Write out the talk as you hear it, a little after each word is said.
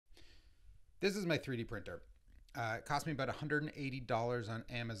This is my 3D printer. It cost me about $180 on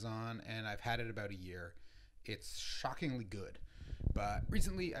Amazon, and I've had it about a year. It's shockingly good. But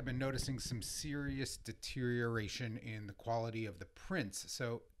recently, I've been noticing some serious deterioration in the quality of the prints.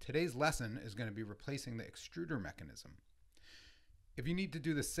 So today's lesson is going to be replacing the extruder mechanism. If you need to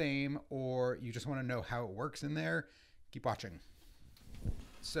do the same, or you just want to know how it works in there, keep watching.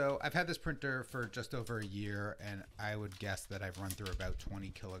 So I've had this printer for just over a year, and I would guess that I've run through about 20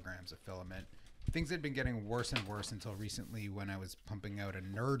 kilograms of filament. Things had been getting worse and worse until recently, when I was pumping out a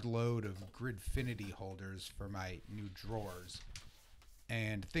nerd load of Gridfinity holders for my new drawers.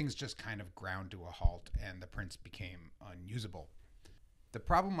 And things just kind of ground to a halt, and the prints became unusable. The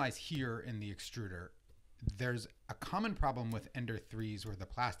problem lies here in the extruder. There's a common problem with Ender 3s where the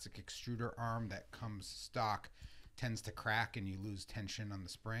plastic extruder arm that comes stock tends to crack and you lose tension on the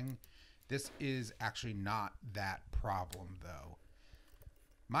spring. This is actually not that problem though.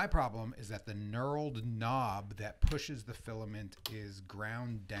 My problem is that the knurled knob that pushes the filament is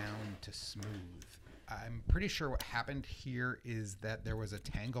ground down to smooth. I'm pretty sure what happened here is that there was a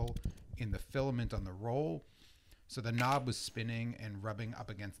tangle in the filament on the roll, so the knob was spinning and rubbing up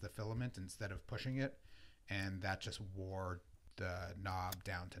against the filament instead of pushing it, and that just wore the knob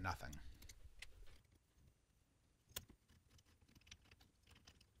down to nothing.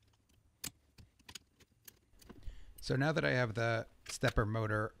 So now that I have the stepper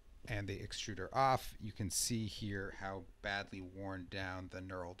motor and the extruder off, you can see here how badly worn down the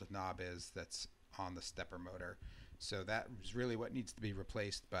knurled knob is that's on the stepper motor. So that is really what needs to be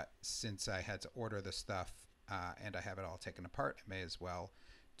replaced, but since I had to order the stuff and I have it all taken apart, I may as well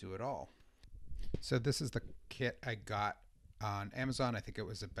do it all. So this is the kit I got on Amazon. I think it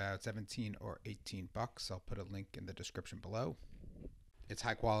was about 17 or 18 bucks. I'll put a link in the description below. It's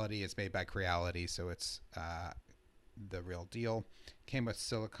high quality, it's made by Creality, so it's the real deal. Came with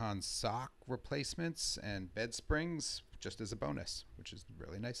silicone sock replacements and bed springs just as a bonus, which is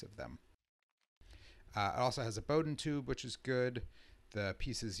really nice of them. It also has a Bowden tube, which is good. The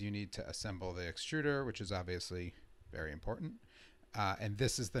pieces you need to assemble the extruder, which is obviously very important. And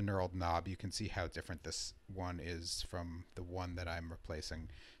this is the knurled knob. You can see how different this one is from the one that I'm replacing.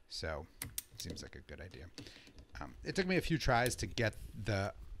 So it seems like a good idea. It took me a few tries to get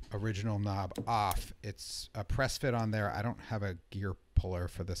the original knob off. It's a press fit on there. I don't have a gear puller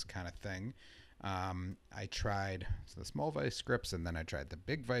for this kind of thing. I tried the small vice grips, and then I tried the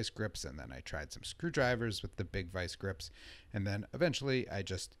big vice grips, and then I tried some screwdrivers with the big vice grips, and then eventually I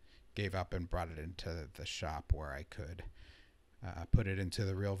just gave up and brought it into the shop where I could put it into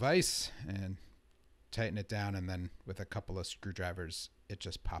the real vise and tighten it down, and then with a couple of screwdrivers it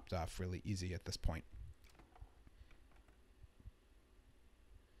just popped off really easy at this point.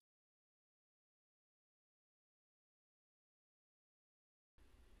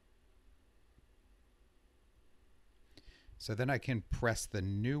 So then I can press the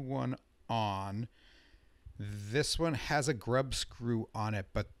new one on. This one has a grub screw on it,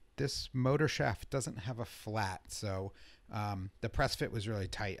 but this motor shaft doesn't have a flat. So the press fit was really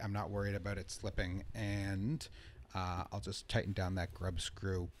tight. I'm not worried about it slipping, and I'll just tighten down that grub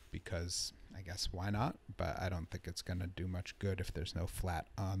screw because I guess why not? But I don't think it's going to do much good if there's no flat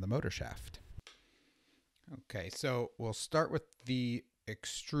on the motor shaft. Okay, so we'll start with the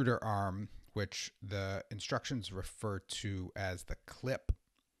extruder arm, which the instructions refer to as the clip.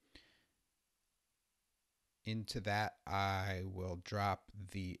 Into that, I will drop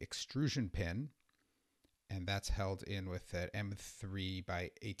the extrusion pin, and that's held in with an M3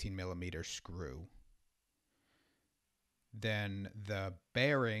 by 18 millimeter screw. Then the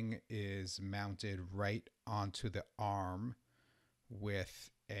bearing is mounted right onto the arm with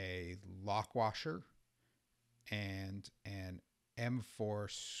a lock washer and an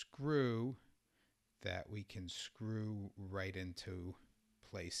M4 screw that we can screw right into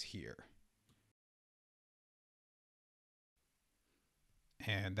place here.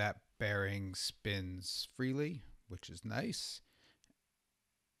 And that bearing spins freely, which is nice.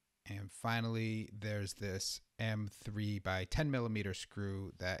 And finally, there's this M3 by 10 millimeter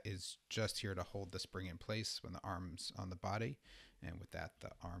screw that is just here to hold the spring in place when the arm's on the body. And with that,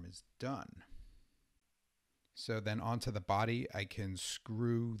 the arm is done. So then onto the body, I can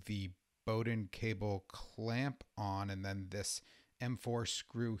screw the Bowden cable clamp on, and then this M4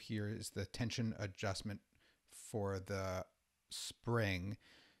 screw here is the tension adjustment for the spring.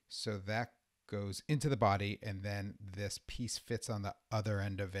 So that goes into the body, and then this piece fits on the other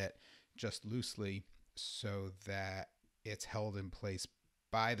end of it just loosely so that it's held in place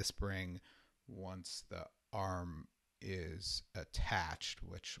by the spring once the arm is attached,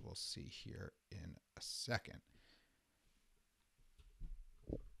 which we'll see here in a second.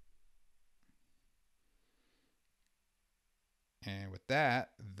 And with that,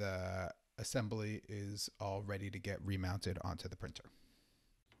 the assembly is all ready to get remounted onto the printer.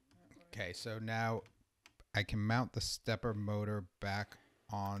 Okay, so now I can mount the stepper motor back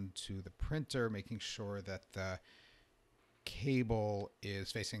onto the printer, making sure that the cable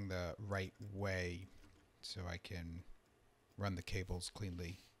is facing the right way so I can run the cables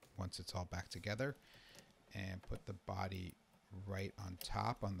cleanly once it's all back together, and put the body right on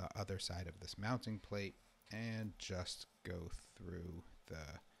top on the other side of this mounting plate and just go through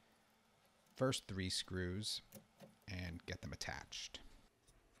the first 3 screws and get them attached.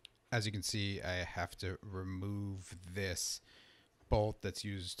 As you can see, I have to remove this bolt that's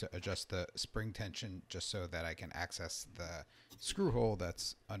used to adjust the spring tension just so that I can access the screw hole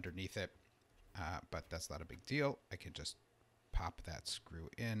that's underneath it. But that's not a big deal. I can just pop that screw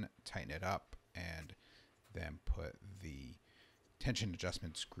in, tighten it up, and then put the tension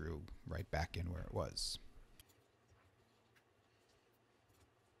adjustment screw right back in where it was.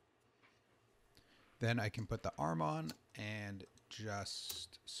 Then I can put the arm on and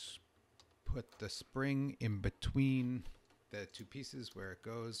just put the spring in between the 2 pieces where it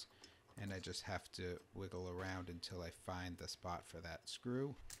goes, and I just have to wiggle around until I find the spot for that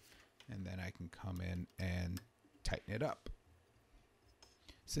screw, and then I can come in and tighten it up.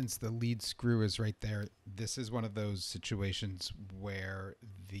 Since the lead screw is right there, this is one of those situations where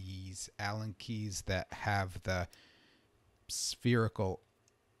these Allen keys that have the spherical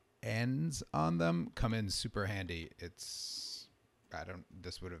ends on them come in super handy. This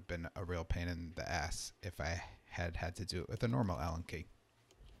would have been a real pain in the ass if I had to do it with a normal Allen key.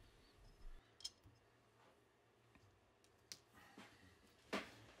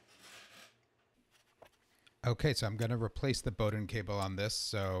 Okay, so I'm going to replace the Bowden cable on this,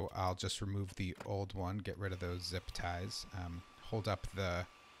 so I'll just remove the old one, get rid of those zip ties, hold up the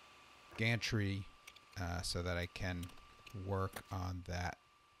gantry so that I can work on that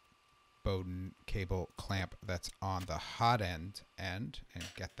Bowden cable clamp that's on the hot end and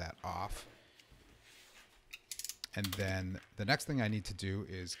get that off. And then the next thing I need to do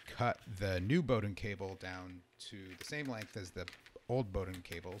is cut the new Bowden cable down to the same length as the old Bowden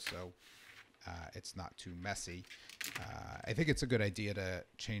cable, so it's not too messy. I think it's a good idea to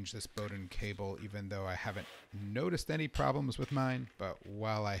change this Bowden cable, even though I haven't noticed any problems with mine. But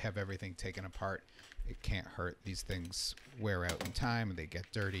while I have everything taken apart, it can't hurt. These things wear out in time, and they get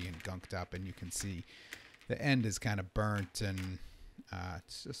dirty and gunked up, and you can see the end is kind of burnt, and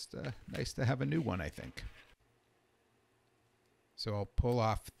it's just nice to have a new one, I think. So I'll pull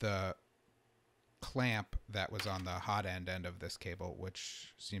off the clamp that was on the hot end of this cable,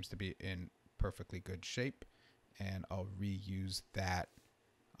 which seems to be in perfectly good shape, and I'll reuse that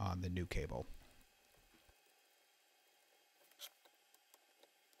on the new cable.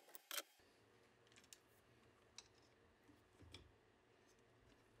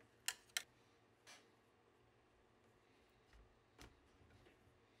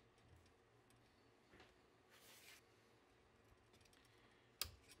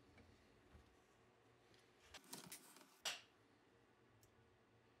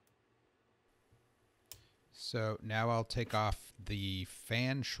 So now I'll take off the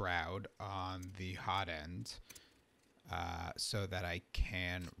fan shroud on the hot end so that I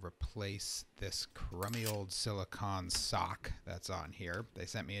can replace this crummy old silicone sock that's on here. They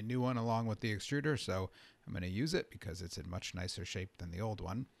sent me a new one along with the extruder, so I'm going to use it because it's in much nicer shape than the old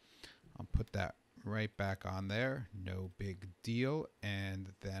one. I'll put that right back on there, no big deal,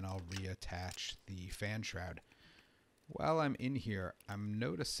 and then I'll reattach the fan shroud. While I'm in here, I'm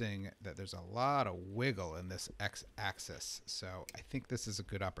noticing that there's a lot of wiggle in this X-axis, so I think this is a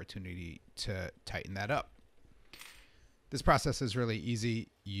good opportunity to tighten that up. This process is really easy.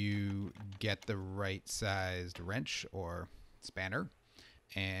 You get the right sized wrench or spanner,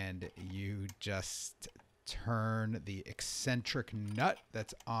 and you just turn the eccentric nut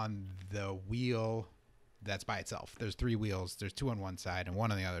that's on the wheel that's by itself. There's 3 wheels. There's 2 on one side and 1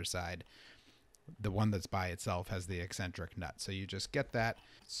 on the other side. The one that's by itself has the eccentric nut. So you just get that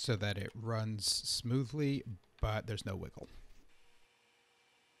so that it runs smoothly, but there's no wiggle.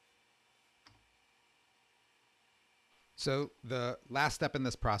 So the last step in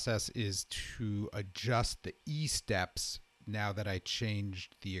this process is to adjust the E-steps now that I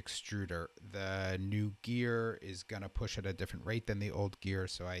changed the extruder. The new gear is going to push at a different rate than the old gear,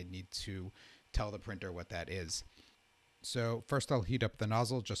 so I need to tell the printer what that is. So first I'll heat up the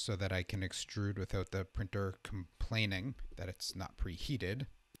nozzle just so that I can extrude without the printer complaining that it's not preheated.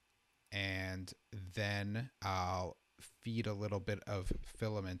 And then I'll feed a little bit of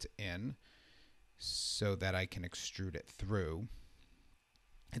filament in so that I can extrude it through.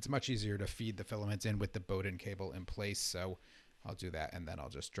 It's much easier to feed the filament in with the Bowden cable in place, so I'll do that, and then I'll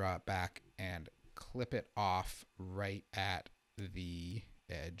just draw it back and clip it off right at the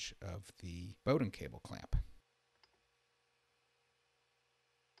edge of the Bowden cable clamp.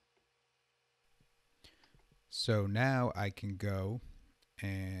 So now I can go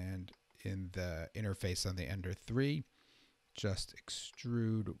and in the interface on the Ender 3, just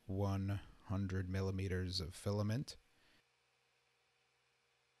extrude 100 millimeters of filament.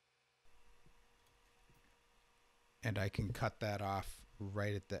 And I can cut that off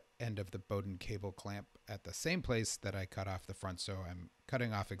right at the end of the Bowden cable clamp at the same place that I cut off the front. So I'm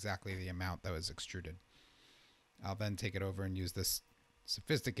cutting off exactly the amount that was extruded. I'll then take it over and use this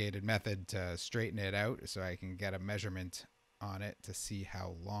sophisticated method to straighten it out so I can get a measurement on it to see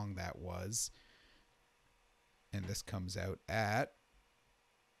how long that was. And this comes out at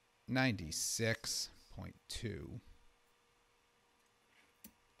 96.2.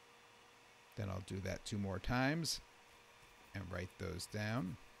 Then I'll do that 2 more times and write those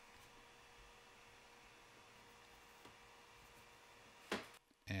down.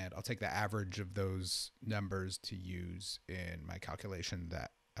 And I'll take the average of those numbers to use in my calculation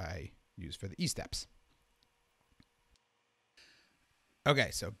that I use for the E-steps. Okay,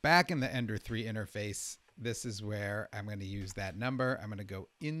 so back in the Ender 3 interface, this is where I'm going to use that number. I'm going to go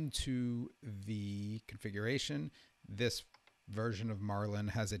into the configuration. This version of Marlin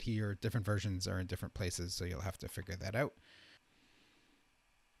has it here. Different versions are in different places, so you'll have to figure that out.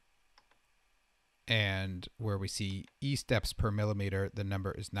 And where we see E-steps per millimeter, the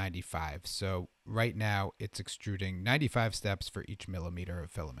number is 95. So right now it's extruding 95 steps for each millimeter of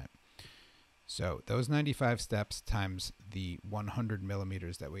filament. So those 95 steps times the 100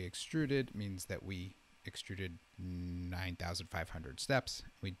 millimeters that we extruded means that we extruded 9,500 steps.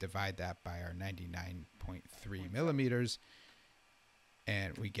 We divide that by our 99.3 millimeters,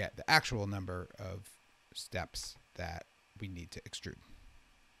 and we get the actual number of steps that we need to extrude.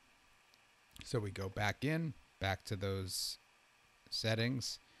 So we go back to those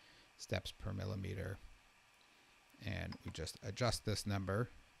settings, steps per millimeter, and we just adjust this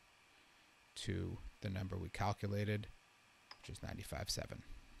number to the number we calculated, which is 95.7.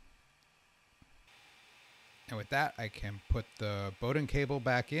 And with that, I can put the Bowden cable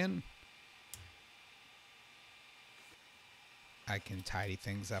back in. I can tidy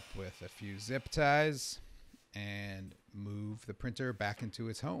things up with a few zip ties and move the printer back into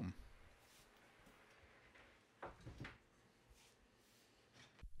its home.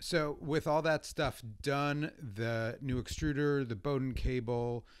 So with all that stuff done, the new extruder, the Bowden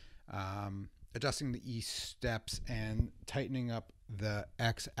cable, adjusting the E-steps and tightening up the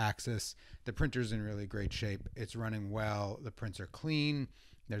X-axis, the printer's in really great shape. It's running well. The prints are clean.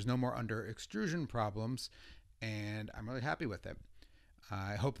 There's no more under extrusion problems, and I'm really happy with it.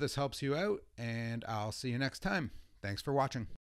 I hope this helps you out, and I'll see you next time. Thanks for watching.